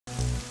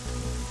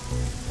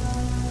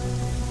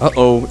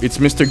Uh-oh, it's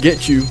Mr.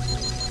 Get You.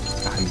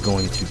 I'm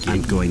going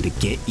to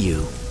get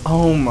you.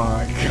 Oh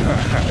my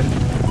god.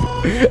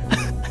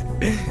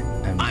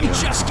 I'm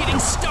just getting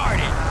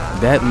started.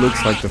 That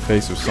looks like the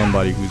face of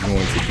somebody who's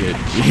going to get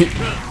you.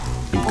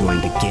 I'm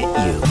going to get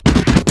you.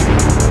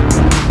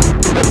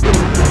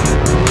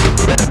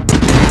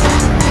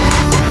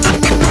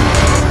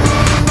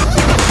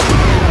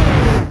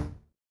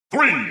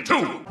 3,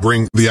 2.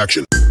 Bring the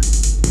action.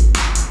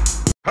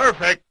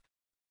 Perfect.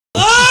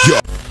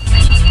 Yeah.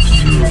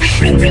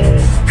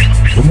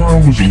 When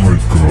I was eating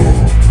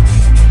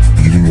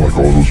like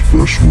all those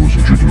vegetables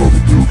and drinking all the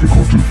milk and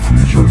going to the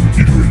freezer and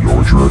eating a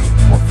yard rat,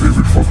 my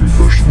favorite fucking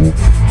vegetable,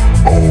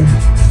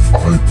 I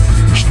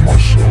pissed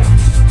myself.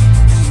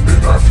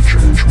 And I have to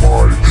change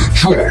my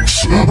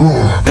trunks.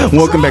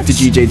 Welcome back to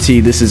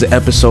JayTee. This is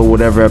episode,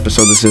 whatever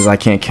episode this is, I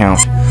can't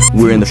count.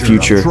 We're in the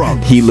future.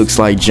 He looks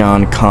like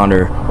John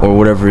Connor, or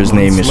whatever his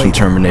name is from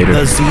Terminator.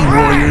 The Z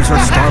Warriors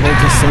are startled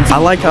to sense I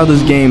like how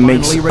this game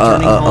makes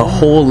a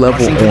whole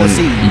level on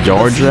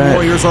Yard Rat,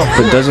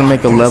 but doesn't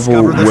make a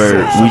level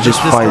where we just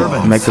fight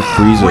Mecha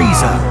Frieza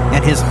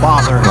and his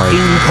father,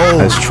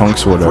 as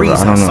Trunks or whatever.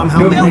 I don't know.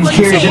 Nobody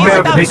cares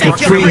about Mecha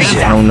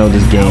Frieza. I don't know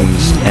this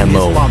game's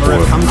MO or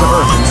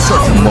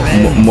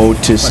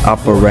modus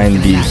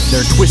operandi.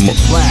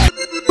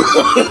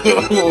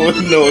 No.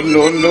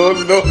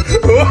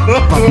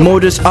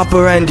 Modus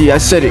operandi, I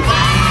said it.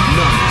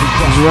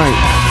 He's right.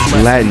 It's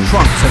Latin,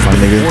 my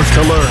nigga.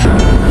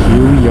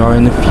 Here we are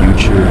in the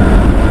future.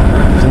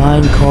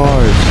 Flying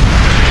cars.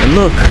 And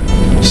look,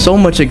 so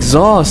much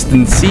exhaust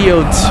and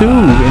CO2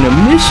 and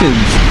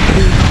emissions.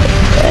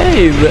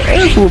 Hey, the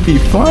Earth will be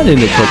fine in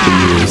a couple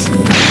years.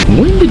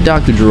 When did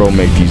Dr. Jerome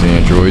make these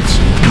androids?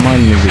 My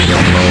nigga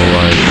don't know,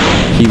 like,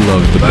 he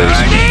loves the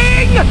basement.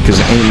 Cause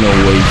ain't no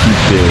way he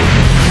built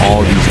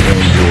all these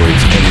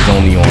androids and he's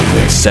only on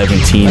like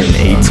 17 and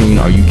 18.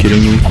 Are you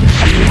kidding me?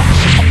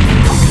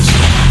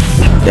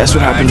 That's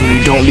what happens when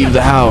you don't leave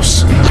the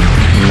house.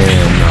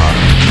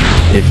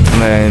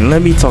 Man,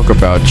 let me talk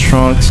about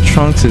Trunks.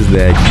 Trunks is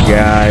that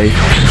guy.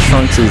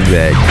 Trunks is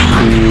that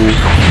cool,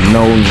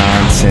 no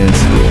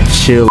nonsense,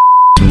 chill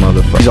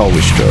motherfucker. He's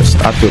always stressed.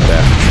 I feel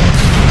bad for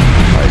Trunks.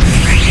 Like,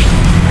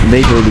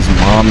 they killed his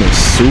mom is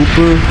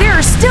super. There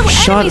are still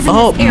Shut enemies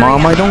up, in this area.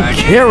 mom. I don't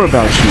care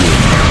about you.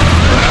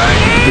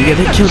 But yeah,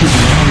 they killed his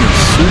mom is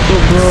super,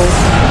 bro.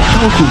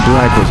 Goku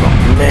Black was a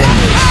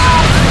menace.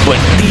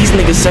 But these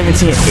niggas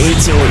 17 and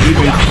 18 were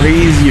even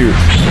crazier.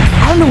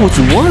 I don't know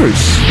what's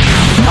worse.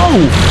 No,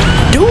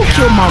 dude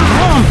killed my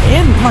mom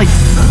and like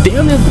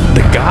damn it,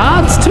 the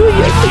gods too.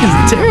 Yeah, that nigga's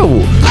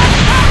terrible.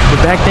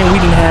 But back then we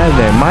didn't have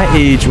that. My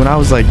age, when I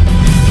was like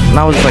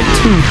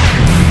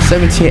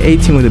 17,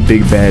 18 were the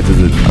big bads of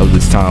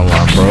this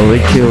timeline, bro. They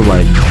killed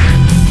like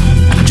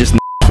just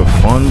for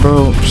fun,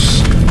 bro.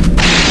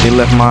 They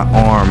left my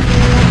arm.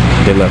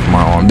 They left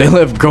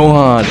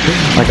Gohan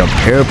like a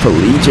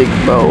paraplegic,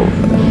 bro.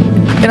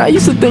 And I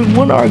used to think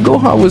one-arm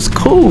Gohan was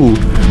cool.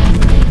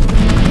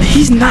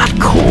 He's not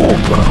cool,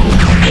 bro.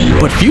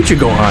 But future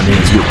Gohan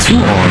is with 2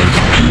 arms.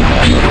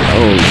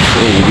 Oh,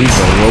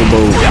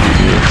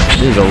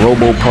 there's a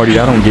robo party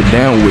I don't get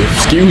down with.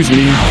 Excuse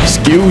me.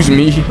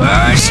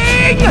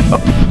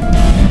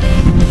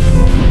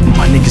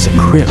 My nigga's a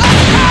crip.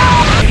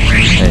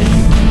 Hey,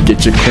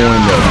 get your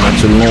coin up, not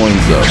your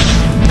loins up.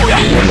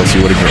 And let's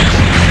see what it goes.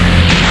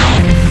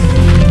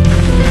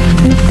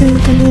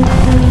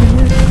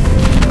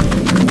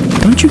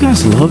 Don't you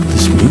guys love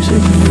this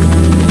music?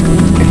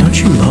 And don't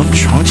you love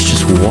Trunks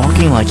just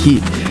walking like he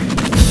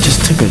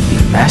just took a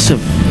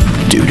massive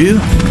doo-doo?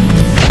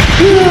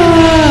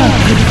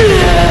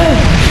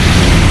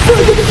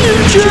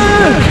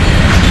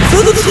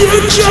 For the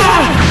future!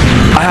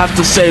 I have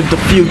to save the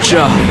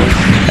future.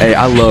 Hey,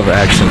 I love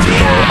accents, bro.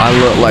 I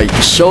love, like,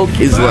 Shulk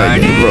is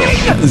like, bro.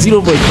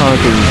 Xenoblade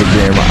Chronicles is a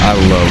game I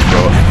love,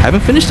 bro. Haven't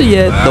finished it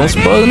yet. Don't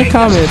spoil in the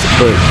comments,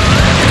 but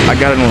I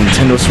got it on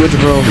Nintendo Switch,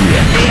 bro.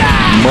 Yeah.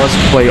 Must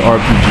play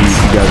RPG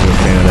if you guys are a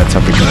fan of that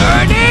type of game.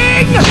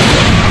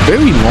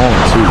 Very long,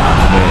 too,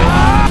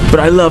 man. But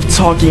I love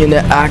talking in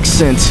that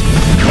accent.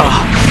 I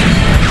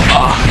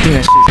think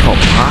that shit's called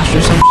Posh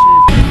or some shit.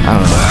 I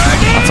don't know.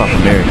 I talk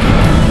American.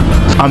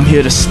 I'm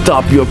here to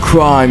stop your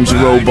crimes,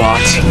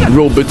 robot.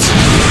 Robots.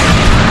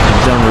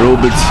 Damn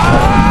robots.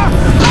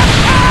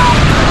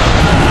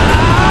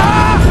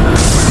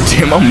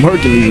 Damn, I'm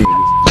murking these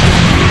niggas.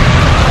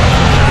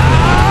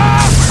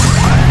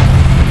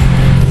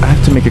 I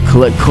have to make a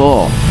collect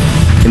call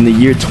in the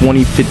year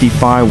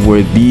 2055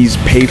 where these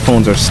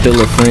payphones are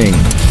still a thing.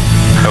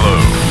 Hello.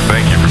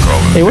 Thank you for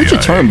calling. Hey, what's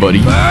your turn,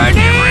 buddy?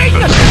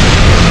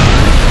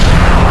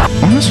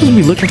 Am I supposed to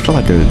be looking for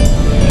like a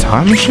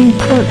time machine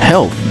part?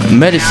 Health.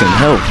 Medicine.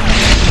 Health.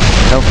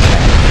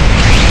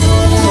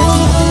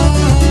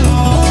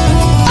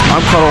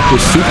 I'm caught off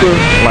with Super.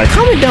 Like,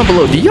 comment down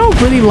below. Do y'all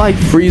really like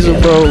Frieza,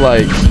 bro?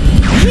 Like,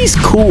 he's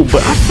cool,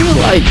 but I feel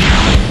like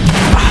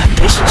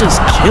they should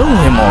just kill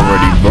him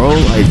already, bro.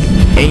 Like,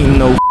 ain't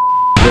no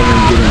villain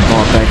getting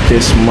brought back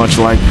this much,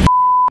 like,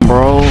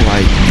 bro.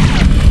 Like,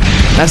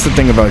 That's the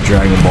thing about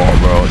Dragon Ball,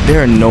 bro. There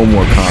are no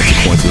more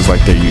consequences like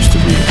there used to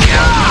be.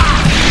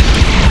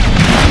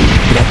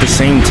 But at the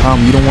same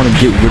time, you don't want to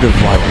get rid of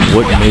like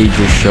what made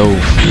your show,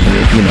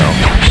 you know,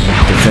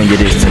 the thing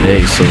it is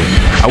today. So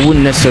I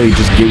wouldn't necessarily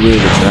just get rid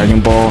of the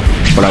Dragon Ball,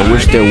 but I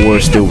wish there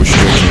were still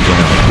restrictions on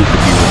who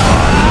could be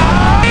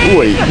revived.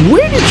 Wait,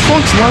 where did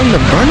Trunks learn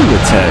the burning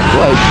attack?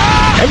 Like,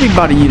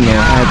 everybody, you know,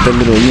 had the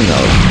little, you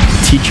know,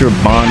 teacher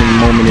bonding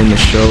moment in the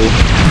show.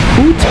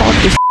 Who taught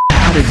this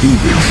how to do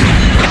this?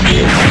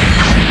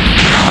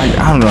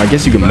 I don't know, I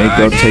guess you can make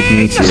up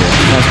techniques. Yeah,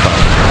 that's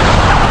probably.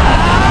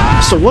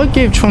 So what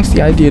gave Trunks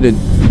the idea to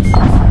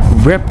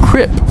rep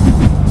Crip?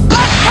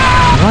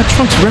 Why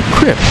Trunks rep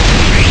Crip?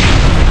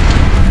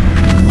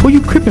 Who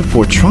you cripping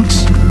for,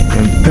 Trunks?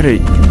 And better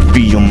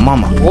be your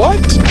mama.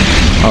 What?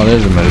 Oh,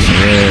 there's a medicine.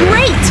 Yeah.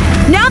 Great!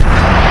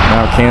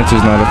 Now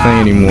cancer's not a thing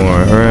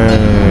anymore. Hooray.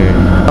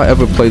 If I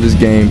ever play this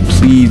game,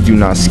 please do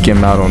not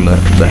skim out on the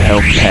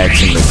health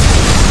packs and the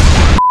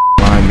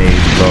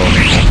limeades, bro.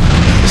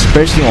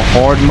 Especially on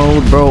hard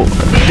mode, bro.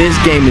 This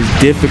game is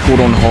difficult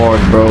on hard,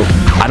 bro.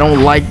 I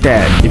don't like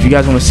that. If you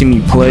guys want to see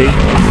me play,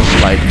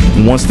 like,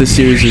 once this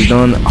series is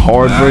done,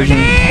 hard version,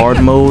 hard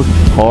mode,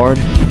 hard.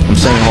 I'm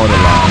saying hard a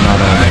lot, I'm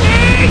not on it.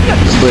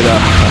 But,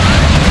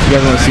 if you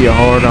guys want to see a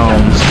hard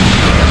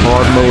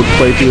mode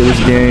playthrough of this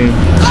game,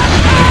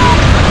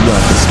 you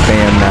have to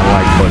spam that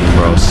like button,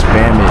 bro.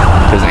 Spam it,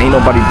 because ain't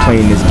nobody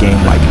playing this game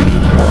like me.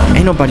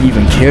 Ain't nobody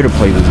even care to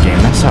play this game.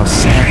 That's how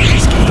sad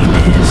this game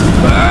is.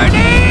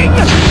 Burning!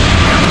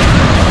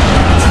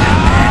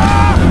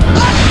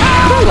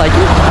 I like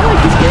it. I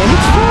like this game.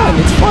 It's fun.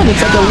 It's fun. It's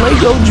like a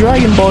Lego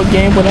Dragon Ball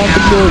game without the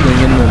building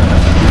and the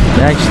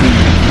actually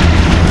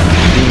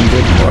being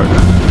good part.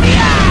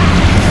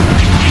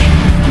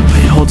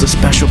 It holds a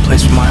special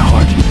place for my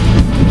heart.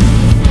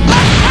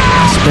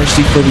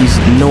 Especially for these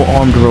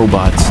no-armed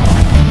robots.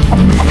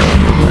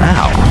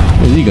 Ow.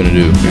 What is he gonna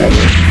do?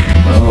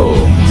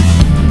 Oh.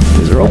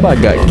 This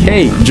robot got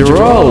cake.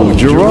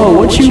 Jero,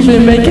 what you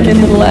been making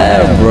in the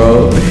lab,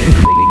 bro?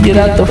 Get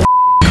out the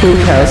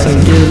cookhouse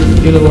and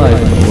get a life.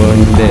 Well,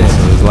 he's dead,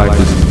 so his life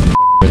is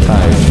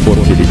retired.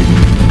 Forfeited.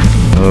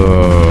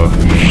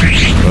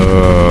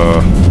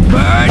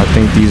 I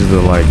think these are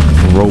the, like,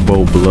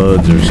 Robo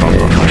Bloods or something.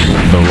 Like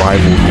the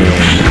rival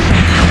game.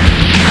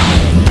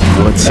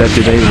 What set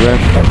do they rep?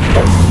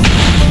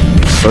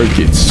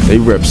 Circuits. They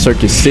rep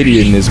Circuit City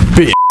in this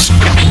bitch.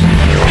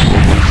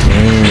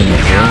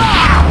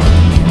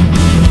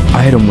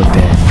 I hit him with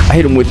that. I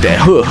hit him with that.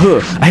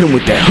 I hit him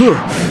with that.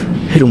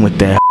 Hit him with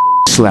that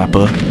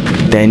slapper.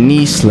 That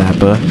knee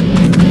slapper.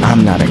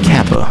 I'm not a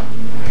kappa.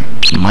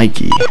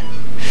 Mikey.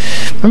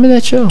 Remember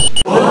that show?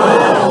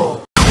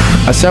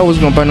 I said I was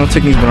gonna buy no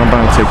techniques, but I'm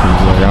buying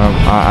techniques. Like,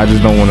 I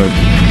just don't want to.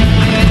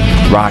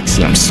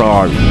 Roxy, I'm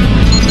sorry.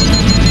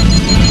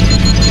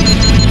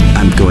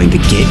 I'm going to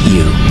get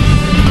you.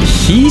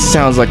 He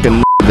sounds like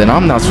a that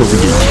I'm not supposed to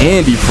get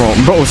candy from.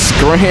 Bro,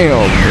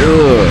 scram.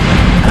 Ugh.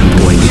 I'm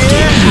going to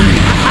get you.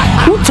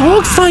 Who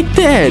talks like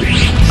that?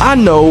 I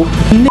know.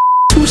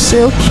 Who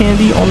sell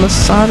candy on the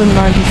side of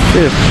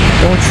 95th.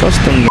 Don't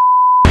trust them.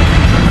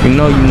 You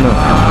know.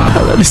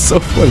 That is so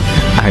funny.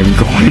 I'm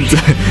going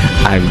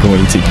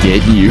to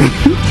get you.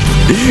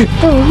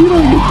 Oh, you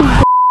don't get the.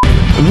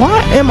 Why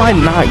am I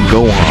not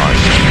Gohan?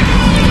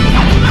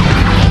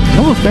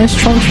 No offense,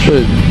 Trunks,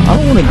 but I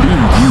don't want to be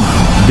you.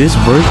 This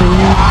version of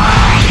you,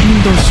 you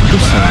need those Super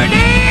Saiyans.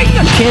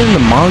 You can in the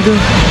manga,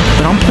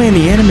 but I'm playing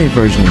the anime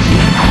version of you.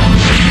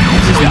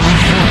 This is not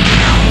fun.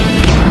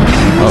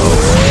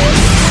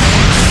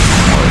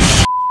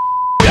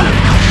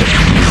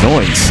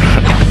 Zoinks.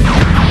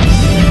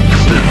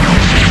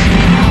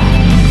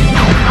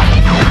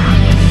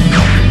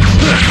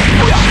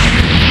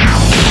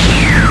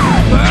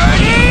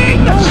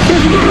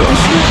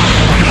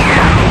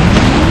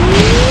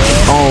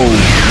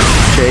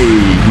 Okay,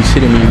 he's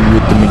hitting me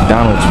with the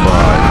McDonald's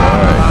fries.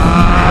 Alright.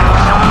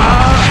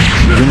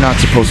 You're not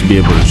supposed to be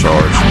able to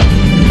charge.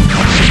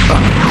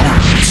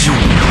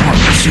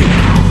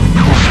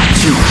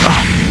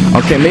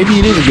 Okay, maybe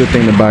it is a good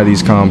thing to buy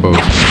these combos.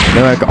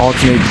 Then I can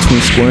alternate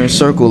between square and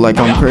circle like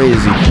I'm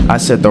crazy. I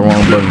set the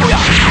wrong button.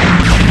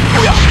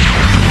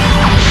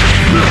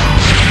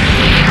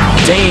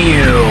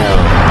 Damn!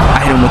 I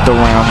hit him with the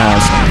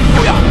roundhouse.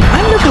 I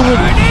never would.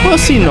 Well,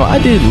 see, no, I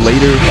did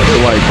later.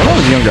 Like, when I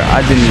was younger,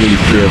 I didn't really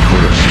care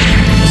for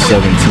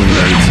 17,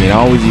 18.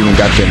 I always even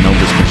got their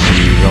numbers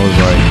confused. I was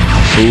like,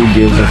 who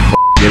gives a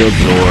fuck? Get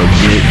absorbed.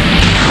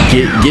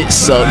 Get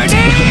sucked.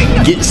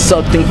 Get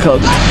sucked and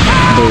cucked.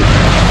 But,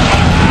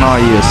 oh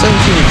yeah,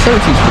 17's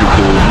pretty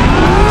cool.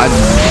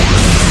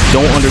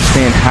 don't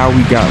understand how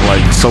we got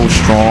like so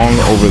strong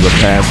over the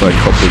past like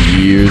couple of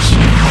years,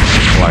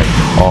 like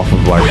off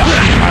of like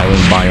an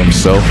island by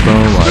himself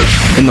though. Like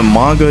in the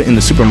manga, in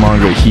the super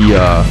manga, he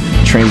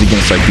trains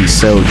against like these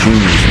Cell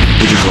Juniors,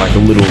 which is like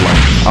a little like,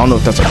 I don't know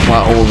if that's a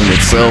plot hole in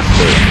itself,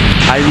 but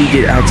how did he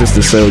get access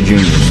to Cell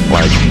Juniors?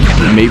 Like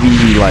maybe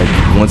he like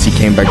once he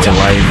came back to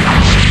life,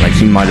 like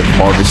he might have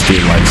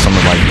harvested like some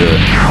of like the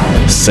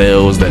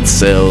cells that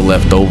Cell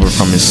left over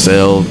from his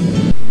cell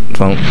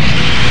phone.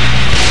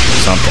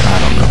 Something, I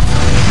don't know.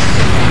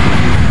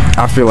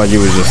 I feel like it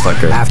was just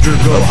like a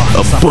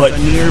butt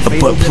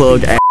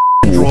plug ass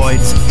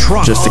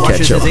just to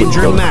catch up with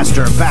injured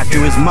master back to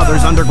his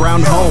mother's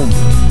underground home,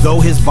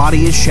 though his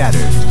body is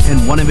shattered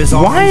and one of his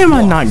arms. Why am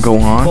I not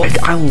Gohan? Like,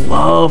 I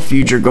love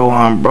future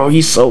Gohan, bro.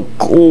 He's so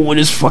cool with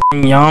his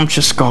fucking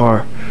Yamcha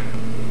scar.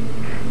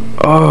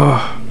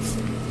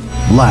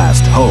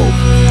 Last hope.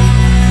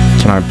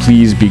 Can I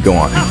please be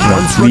Gohan? Can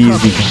I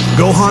please be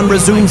Gohan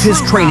resumes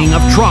his training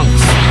of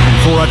Trunks.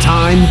 For a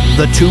time,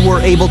 the two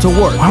were able to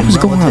work. Why was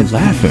Gohan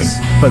laughing?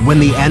 But when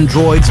the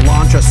androids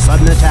launch a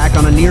sudden attack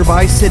on a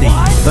nearby city,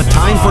 the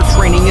time for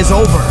training is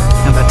over,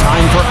 and the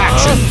time for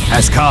action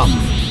has come.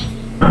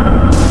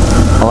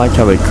 I like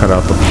how they cut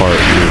out the part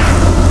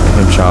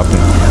with him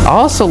chopping. I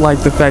also like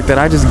the fact that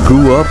I just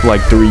grew up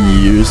like 3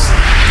 years.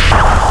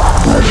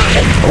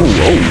 Oh,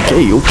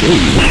 okay.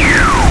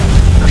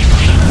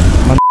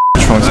 My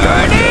Trunks got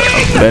like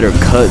a better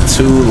cut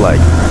too, like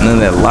none of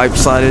that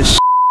life-sided shit,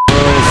 bro.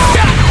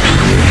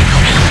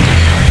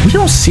 We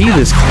don't see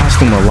this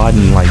costume a lot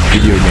in like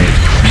video games.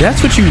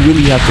 That's what you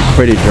really have to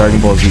credit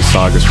Dragon Ball Z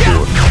Sagas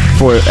for.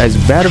 For as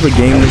bad of a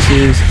game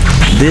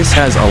this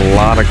has a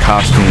lot of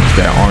costumes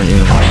that aren't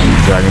in like new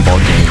Dragon Ball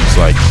games,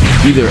 like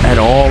either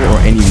at all or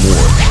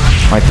anymore.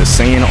 Like the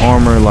Saiyan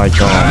armor, like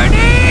Goku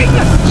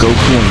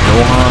and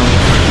Gohan.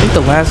 I think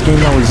the last game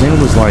I was in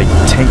was like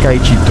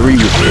Tenkaichi 3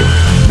 with it.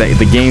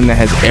 The game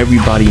that has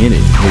everybody in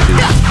it, which is,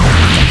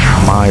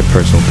 in my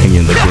personal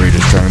opinion, the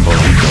greatest Dragon Ball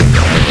Z game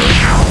ever.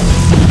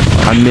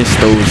 I miss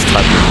those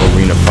type of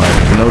arena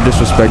fights. No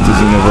disrespect to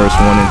Xenoverse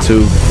 1 and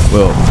 2.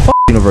 Well, fuck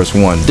Xenoverse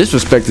 1.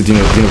 Disrespect to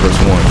Xenoverse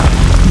 1.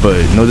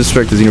 But no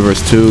disrespect to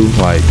Xenoverse 2.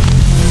 Like,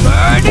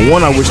 for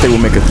one, I wish they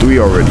would make a 3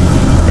 already.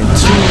 And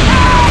 2,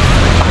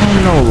 I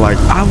don't know, like,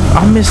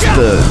 I miss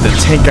the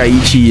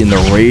Tenkaichi and the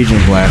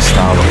Raging Blast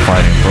style of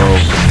fighting, bro.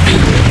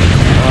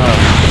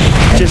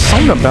 Just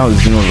something about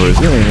Xenoverse.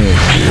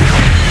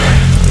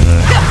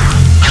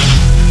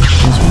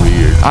 It's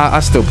weird.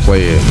 I still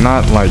play it.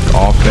 Not, like,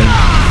 often.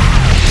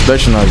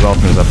 Especially not as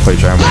often as I play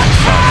Dragon Ball Z.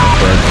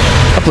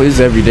 I play this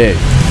every day.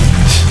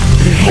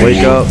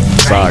 Wake up,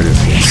 Sagas.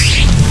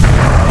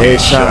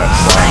 Headshot,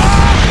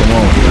 Sagas. Come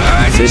on,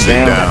 sit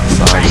down,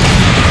 Sagas.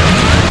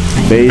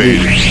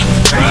 Baby.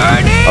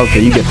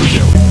 Okay, you get the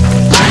joke.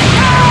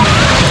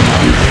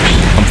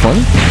 I'm funny?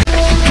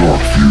 The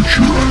dark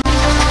future.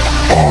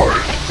 I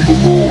am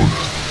alone.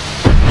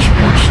 This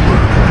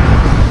wasteland.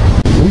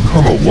 What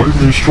kind of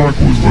lightning strike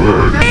was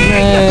that?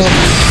 Man,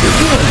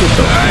 get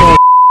the fuck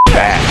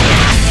back.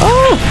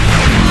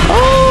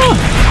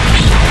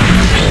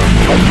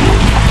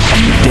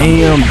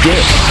 Damn,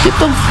 get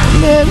the,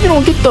 man, you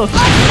don't get the,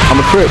 I'm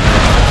a crip.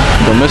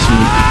 Don't mess with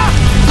me.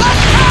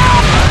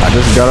 I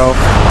just got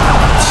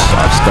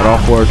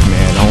off work,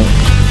 man.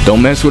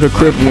 Don't mess with a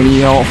crip when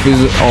he off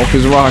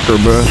his rocker,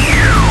 bruh.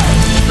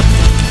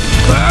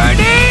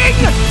 Burning!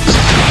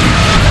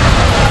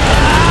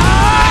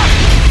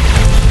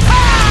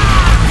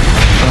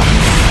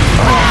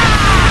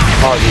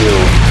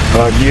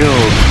 Fuck you.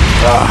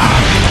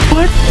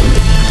 What?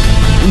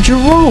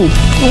 Jerome,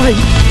 like,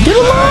 get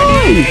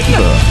alive!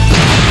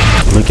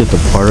 Look at the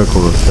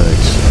particle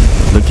effects.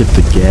 Look at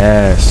the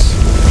gas.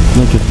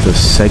 Look at the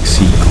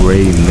sexy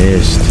gray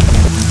mist.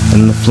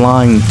 And the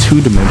flying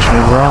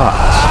two-dimensional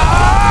rocks.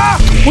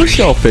 What's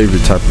your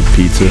favorite type of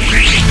pizza?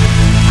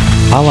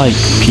 I like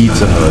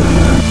Pizza Hut.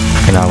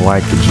 And I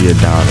like the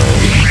Giordano.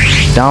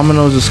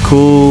 Domino's is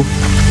cool.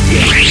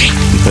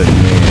 But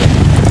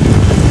man.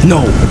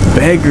 No,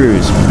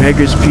 Beggars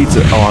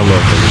Pizza. Oh, I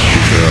love Beggars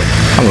Pizza.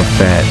 I'm a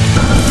fat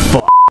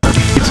fuck.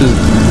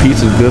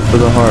 Pizza's good for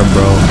the heart,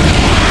 bro.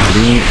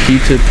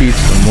 Pizza. The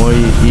more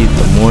you eat,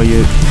 the more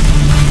you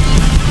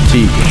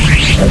cheat.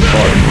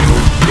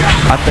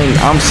 I think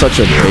I'm such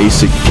a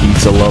basic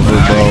pizza lover,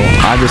 bro.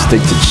 I just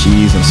stick to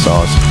cheese and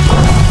sauce.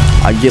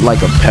 I get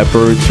like a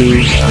pepper or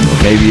two,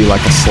 maybe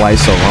like a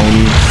slice of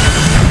roni,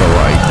 but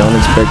like don't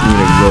expect me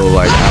to go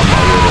like out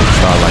my way to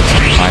try like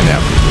some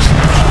pineapple or some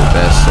shit.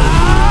 That's so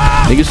weird.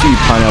 Niggas see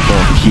pineapple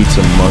on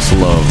pizza must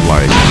love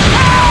like,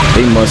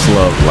 they must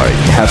love like,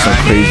 have some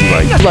crazy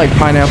like, you like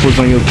pineapples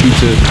on your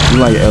pizza, you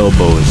like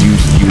elbows, you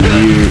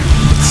weird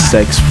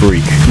sex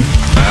freak.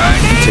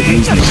 Take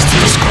these niggas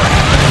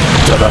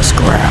to the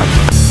scrap.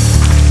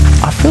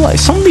 I feel like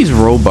some of these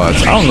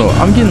robots, I don't know,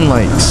 I'm getting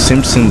like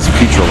Simpsons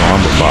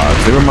Futurama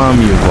vibes. They remind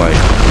me of like,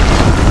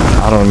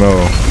 I don't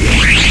know,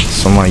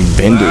 some like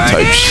Bender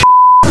type shit.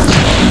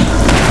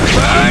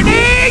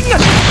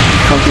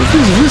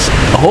 Is this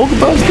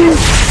Hulkbuster?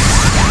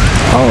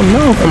 Oh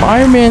no, from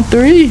Iron Man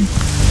 3.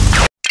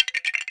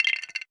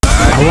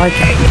 I like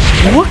it.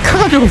 What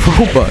kind of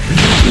robot?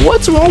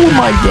 What's wrong with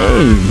my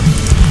game?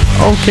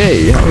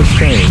 Okay, that was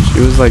strange.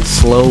 It was like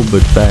slow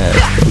but fast.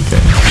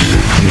 Okay.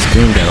 And the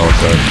screen got all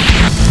dark.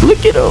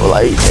 Look at him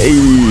like, hey.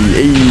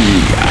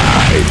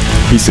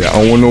 He said, I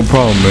don't want no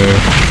problem, man.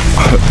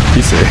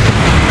 He said,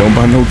 don't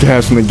buy no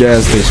gas from the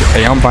gas station.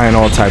 Hey, I'm buying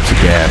all types of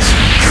gas.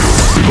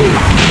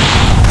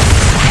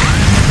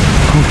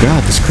 Oh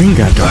god, the screen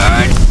got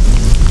dark.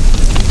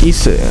 He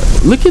said,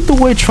 look at the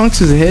way Trunks'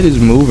 head is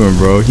moving,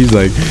 bro. He's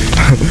like,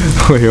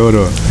 wait, hold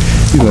on.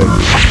 He's like,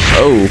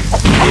 oh.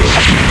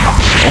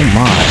 Oh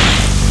my.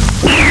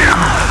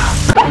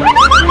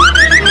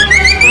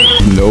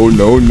 No,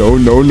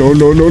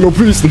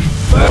 please.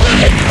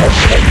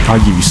 I'll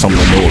give you something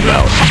to know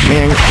about.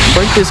 Man,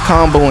 break this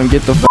combo and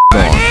get the f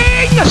on.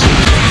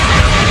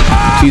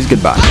 Please,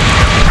 goodbye.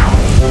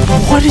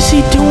 What is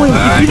he doing?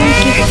 If you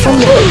didn't get from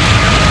it.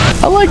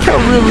 I like how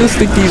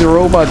realistic these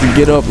robots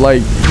get up.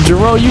 Like,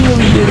 Jero, you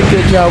really did a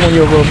good job on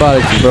your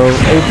robotics, bro. A+.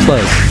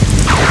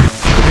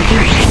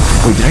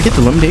 Wait, did I get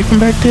the lemonade from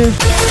back there?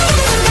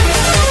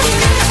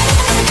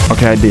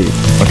 Okay, I did.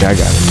 Okay, I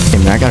got it. Hey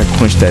man, I gotta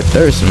quench that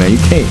thirst, man. You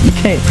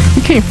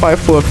can't fight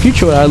for a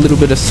future without a little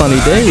bit of sunny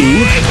day.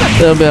 A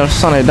little bit of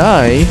sunny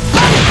day.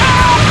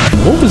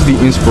 What was the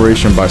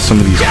inspiration by some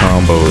of these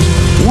combos?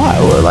 Why?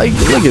 Like,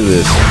 look at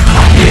this.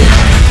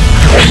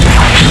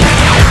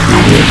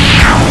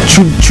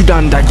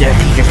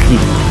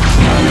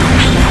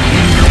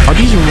 Are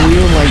these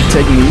real like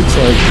techniques?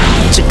 Like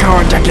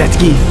Chikara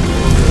Dagetsuki?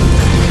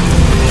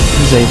 What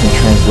does that even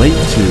translate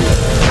to?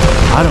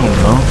 I don't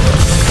know.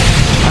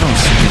 I don't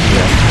speak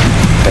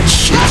that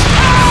shit.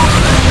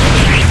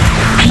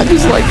 I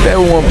just like that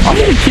one. I'm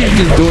gonna keep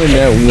just doing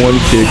that one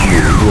kick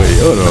move. Wait,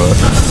 hold on.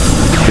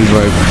 It's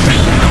like,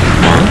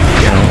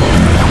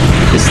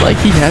 it's like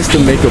he has to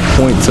make a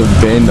point to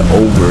bend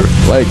over.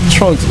 Like,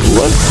 Trunks,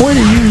 what point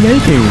are you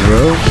making,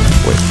 bro?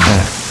 Wait,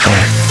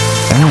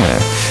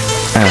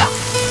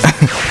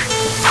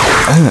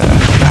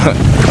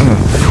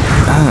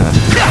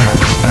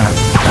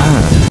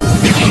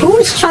 Who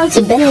is Trunks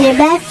bending your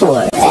back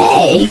for?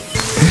 Hey.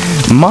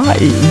 Mai?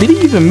 Did he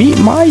even meet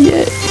Mai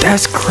yet?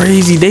 That's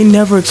crazy. They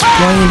never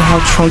explained how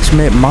Trunks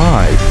met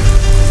Mai.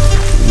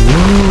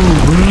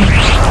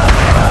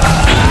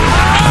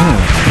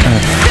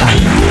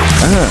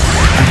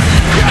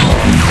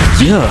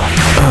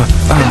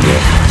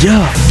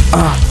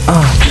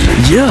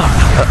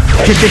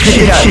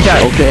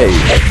 Okay.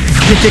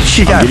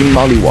 I'm getting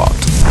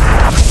mollywopped.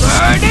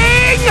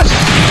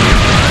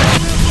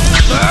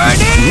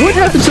 What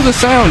happened to the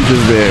sound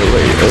just there?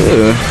 Wait,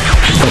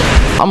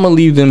 I'm gonna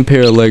leave them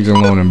pair of legs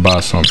alone and buy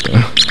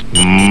something.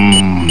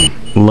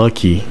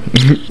 Lucky.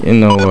 You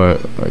know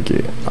what?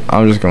 Okay,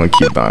 I'm just gonna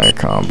keep buying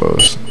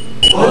combos.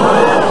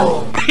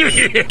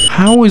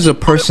 How is a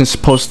person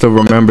supposed to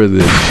remember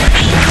this?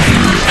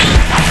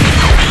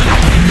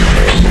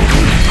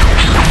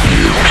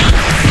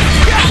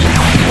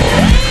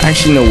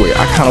 Actually, no, wait.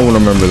 I kind of want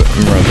to remember the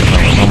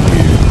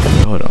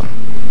hold on.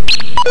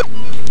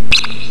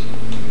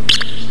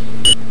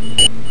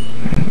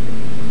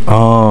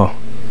 Oh.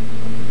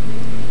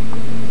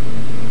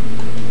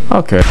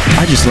 Okay.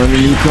 I just learned a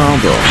new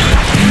combo.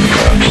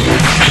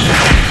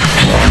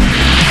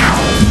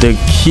 The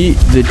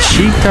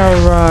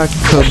Chikara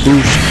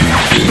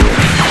Kabushki.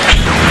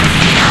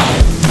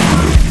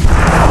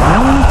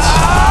 What?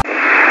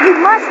 You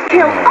must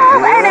kill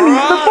all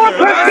enemies before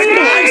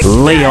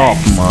proceeding. Lay off,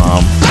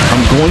 Mom.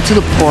 I'm going to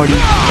the party,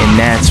 and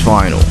that's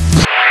final. You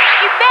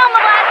found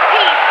the last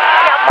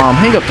piece. Now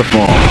Hang up the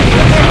phone.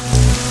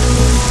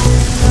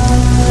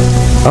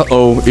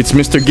 Uh-oh, it's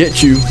Mr.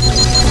 Get You.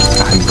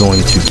 I'm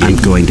going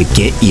to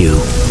get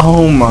you.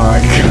 Oh my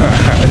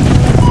god.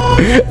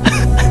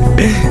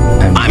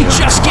 I'm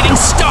just getting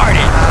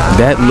started.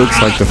 That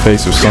looks like the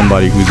face of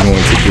somebody who's going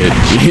to get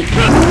me.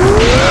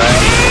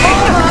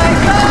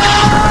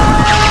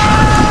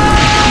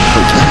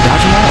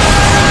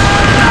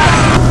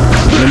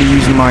 Let me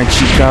use my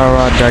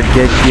Chikara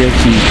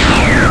Dageki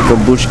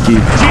Kabushki.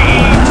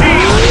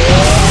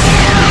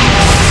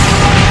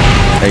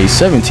 Hey,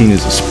 17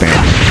 is a spam.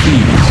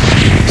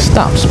 Please,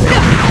 stop spamming.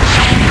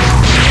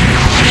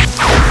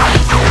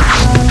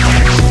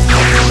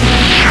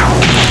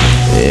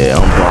 Yeah,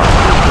 I'm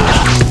blocking.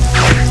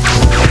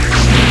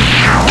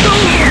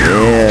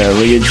 Yeah,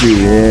 look at you,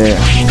 yeah.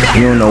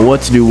 You don't know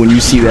what to do when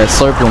you see that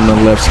circle in the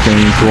left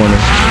screen corner.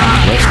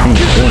 Left screen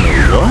corner,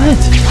 what?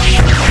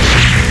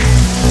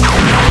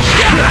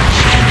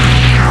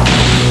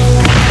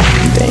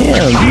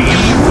 Damn,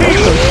 what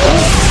the fuck?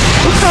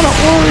 What kind of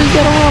aura is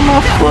that around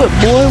my foot,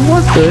 boy?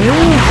 What the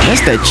hell?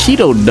 That's that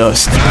Cheeto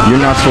dust. You're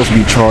not supposed to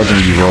be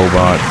charging, you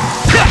robot.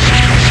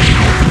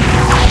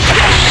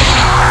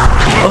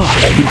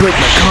 He broke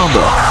my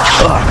combo.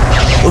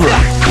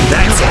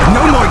 That's it.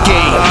 No more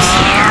games.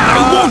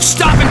 I won't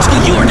stop until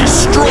you are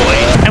destroyed.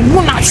 I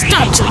will not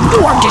stop till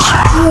you are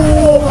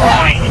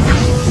destroyed.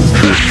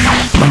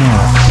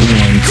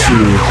 1,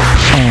 2.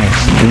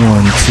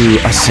 1,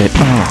 2. I said,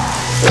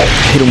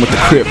 Hit him with the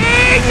crib.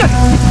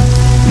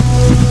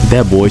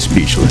 That boy's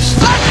speechless.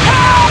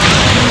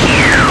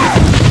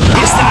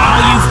 Is that all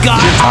you've got?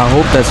 I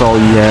hope that's all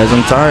he has.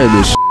 I'm tired of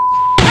this shit.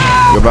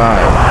 Goodbye.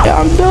 Yeah,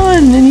 I'm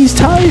done, and he's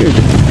tired.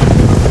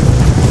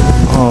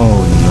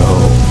 Oh no.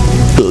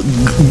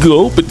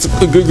 Go.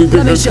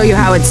 Let me show you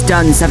how it's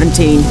done,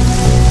 17.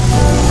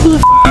 Who the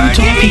f are you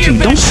talking to?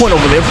 Don't point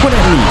over there. Point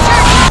at me.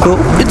 Go.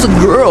 It's a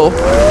girl. I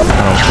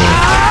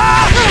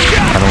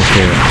don't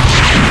care.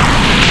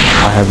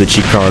 I have the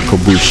Chikara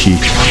Kobushi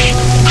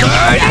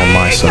on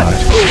my side.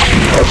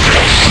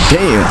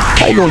 Damn,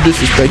 how you gonna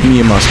disrespect me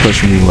in my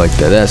special move like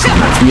that? That's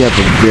nuts. We have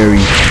a very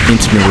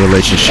intimate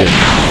relationship.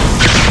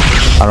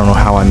 I don't know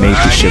how I made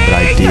this shit, but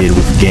I did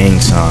with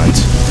gang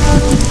signs.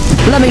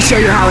 Let me show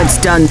you how it's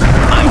done.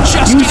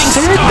 You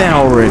said that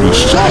already.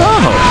 Shut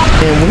up.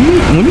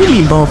 And when you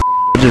mean bump,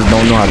 I just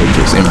don't know how to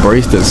just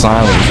embrace the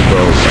silence,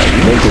 bro. Like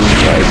niggas,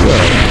 like, bro,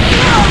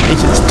 they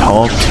just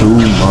talk too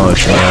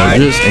much,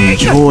 bro. Just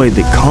enjoy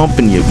the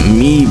company of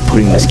me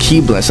putting this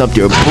key blast up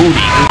your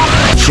booty.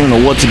 She don't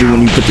know what to do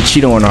when you put the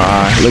Cheeto in her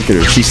eye. Look at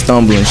her. She's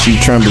stumbling.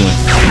 She's trembling.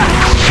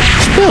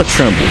 Spell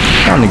tremble.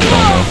 Y'all niggas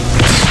don't know.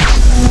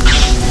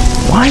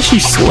 Why is she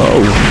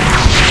slow?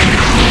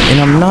 And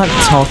I'm not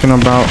talking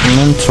about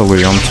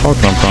mentally. I'm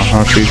talking about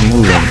how she's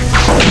moving.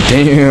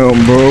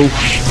 Damn, bro.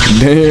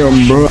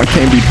 Damn, bro. I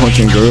can't be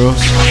punching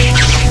girls.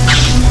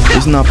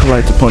 It's not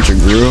polite to punch a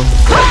girl.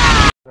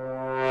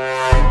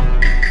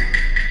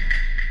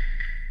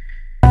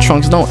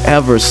 Trunks, don't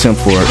ever simp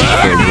for a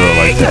girl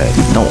like that.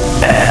 Don't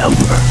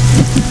ever.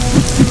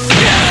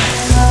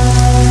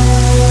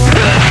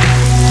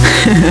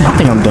 I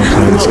think I'm done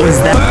playing this game.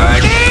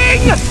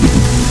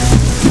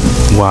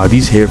 Wow,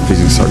 these hair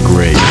physics are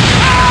great.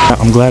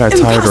 I'm glad I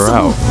tired her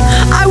out.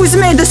 I was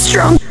made the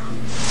strong.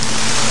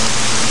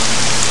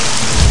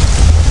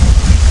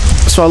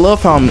 So I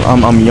love how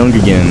I'm young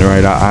again,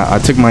 right? I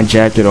took my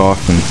jacket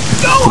off and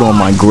put on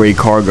my gray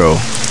cargo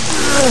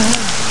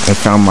and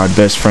found my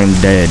best friend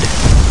dead.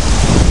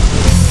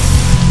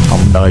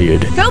 I'm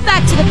tired. Go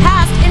back to the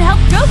past and help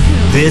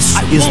Goku. This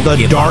is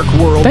the dark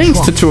world. Thanks,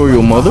 Trunks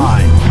tutorial mother.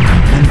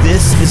 And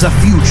this is a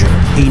future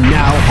he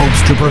now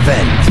hopes to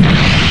prevent.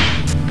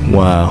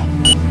 Wow.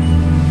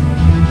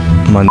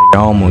 My nigga, I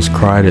almost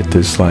cried at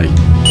this. Like,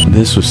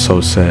 this was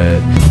so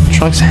sad.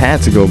 Trunks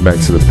had to go back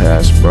to the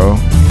past, bro.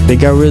 They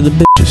got rid of the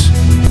bitches.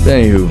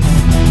 Anywho,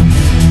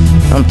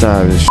 I'm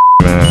tired of this shit,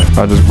 man.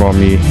 I just brought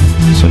me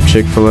some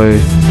Chick-fil-A,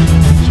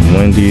 some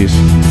Wendy's,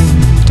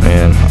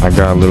 and I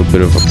got a little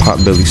bit of a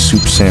potbelly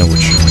soup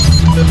sandwich.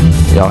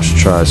 Y'all should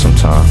try it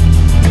sometime.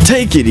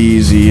 Take it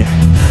easy.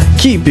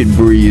 Keep it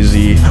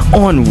breezy.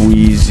 On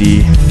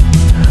Wheezy.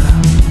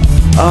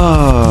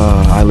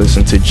 I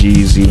listen to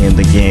Jeezy in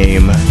the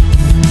game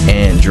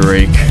and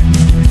Drake,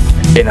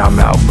 and I'm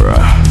out,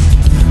 bruh.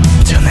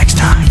 Until next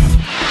time.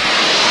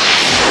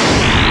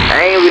 I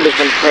ain't really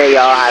gonna tell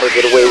y'all how to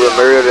get away with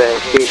murder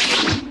and shit.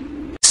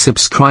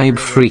 Subscribe,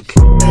 freak.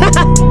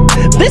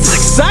 This is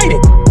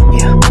exciting.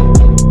 Yeah.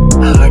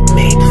 Heart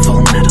made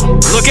full metal.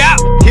 Look out!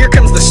 Here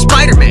comes the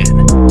Spider-Man.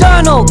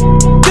 Donald!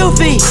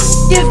 Goofy!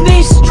 Give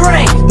me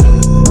strength!